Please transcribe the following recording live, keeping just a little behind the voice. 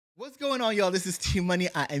What's going on, y'all? This is T Money.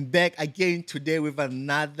 I am back again today with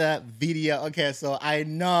another video. Okay, so I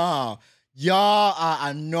know y'all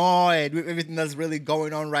are annoyed with everything that's really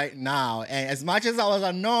going on right now. And as much as I was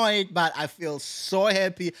annoyed, but I feel so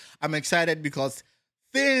happy. I'm excited because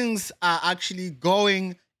things are actually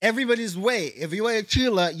going everybody's way. If you are a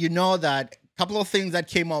chiller, you know that a couple of things that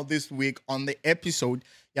came out this week on the episode,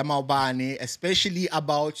 Yamaubani, especially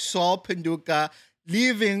about Saul Phenduka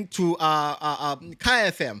leaving to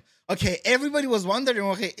KFM. Okay, everybody was wondering,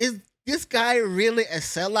 okay, is this guy really a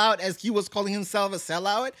sellout, as he was calling himself a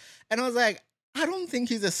sellout? And I was like, I don't think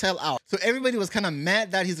he's a sellout. So everybody was kind of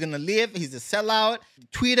mad that he's going to leave. He's a sellout.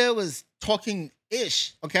 Twitter was talking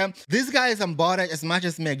ish, okay? This guy is on board as much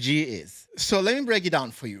as Macg is. So let me break it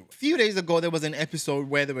down for you. A few days ago, there was an episode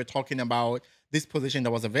where they were talking about this position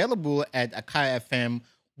that was available at Akai FM,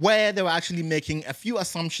 where they were actually making a few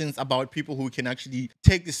assumptions about people who can actually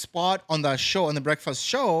take the spot on the show, on the breakfast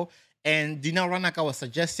show. And Dina Ranaka was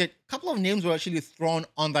suggested. A couple of names were actually thrown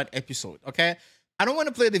on that episode, okay? I don't want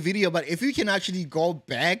to play the video, but if you can actually go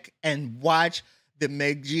back and watch the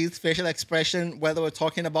Macg's facial expression, where they were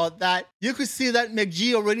talking about that, you could see that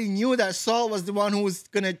Macg already knew that Saul was the one who was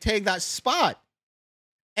going to take that spot.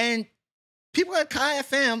 And people at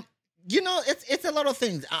KFM, you know, it's a lot of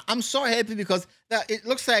things. I'm so happy because it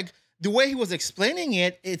looks like the way he was explaining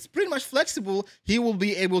it, it's pretty much flexible. He will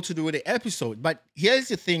be able to do the episode. But here's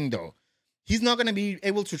the thing, though. He's not going to be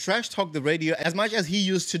able to trash talk the radio as much as he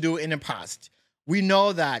used to do in the past. We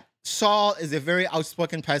know that Saul is a very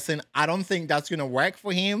outspoken person. I don't think that's going to work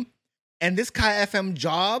for him. And this KFM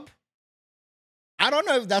job, I don't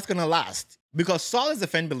know if that's going to last, because Saul is a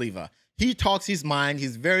fan believer. He talks his mind.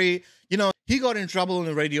 He's very, you know, he got in trouble on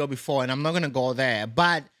the radio before, and I'm not going to go there.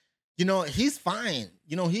 But, you know, he's fine.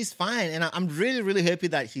 You know, he's fine. And I'm really, really happy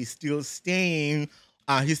that he's still staying.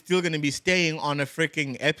 He's still going to be staying on a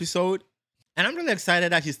freaking episode. And I'm really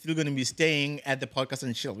excited that he's still going to be staying at the podcast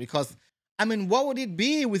and chill. Because, I mean, what would it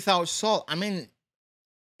be without Saul? I mean,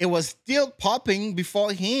 it was still popping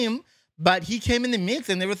before him, but he came in the mix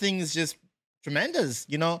and everything is just tremendous.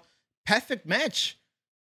 You know, perfect match.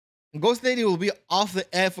 Ghost Lady will be off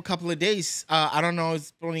the air for a couple of days. I don't know,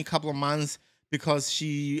 it's only a couple of months because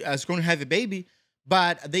she is going to have a baby.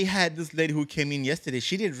 But they had this lady who came in yesterday.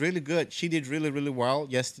 She did really good. She did really, really well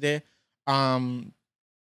yesterday. And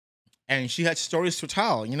she had stories to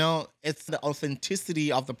tell. You know, it's the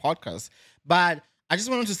authenticity of the podcast. But I just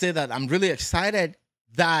wanted to say that I'm really excited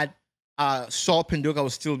that Saul Phenduka will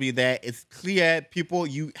still be there. It's clear, people,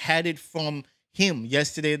 you had it from him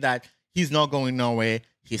yesterday that he's not going nowhere.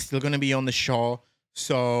 He's still going to be on the show.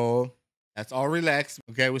 So that's all relaxed.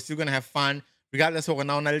 Okay, we're still going to have fun. Regardless of what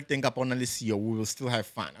now think up on the we will still have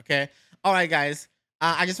fun. Okay. All right, guys.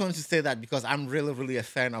 I just wanted to say that because I'm really, really a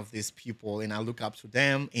fan of these people and I look up to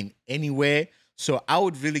them in any way. So I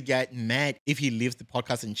would really get mad if he leaves the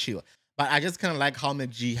podcast and chill. But I just kind of like how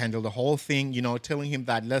Macg handled the whole thing, you know, telling him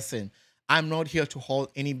that, listen, I'm not here to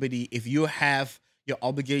hold anybody. If you have your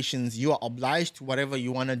obligations, you are obliged to whatever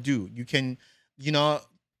you want to do. You can, you know,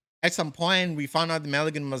 at some point we found out the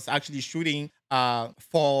Mulligan was actually shooting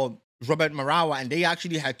for Robert Marawa, and they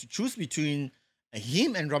actually had to choose between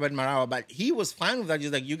him and Robert Marawa, but he was fine with that.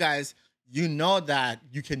 He's like, you guys, you know that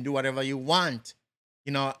you can do whatever you want.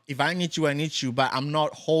 You know, if I need you, I need you, but I'm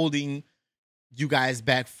not holding you guys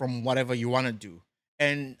back from whatever you want to do.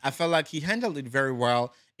 And I felt like he handled it very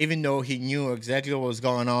well, even though he knew exactly what was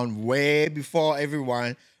going on way before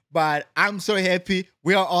everyone. But I'm so happy.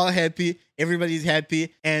 We are all happy. Everybody's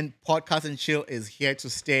happy. And Podcast and Chill is here to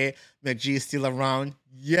stay. Macg is still around.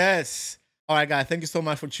 Yes. All right, guys. Thank you so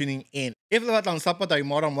much for tuning in. If you like on support, you're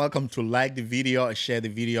more than welcome to like the video or share the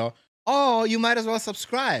video. Or you might as well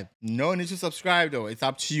subscribe. No need to subscribe, though. It's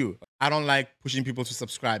up to you. I don't like pushing people to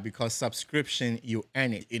subscribe because subscription, you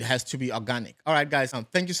earn it. It has to be organic. All right, guys.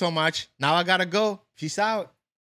 Thank you so much. Now I got to go. Peace out.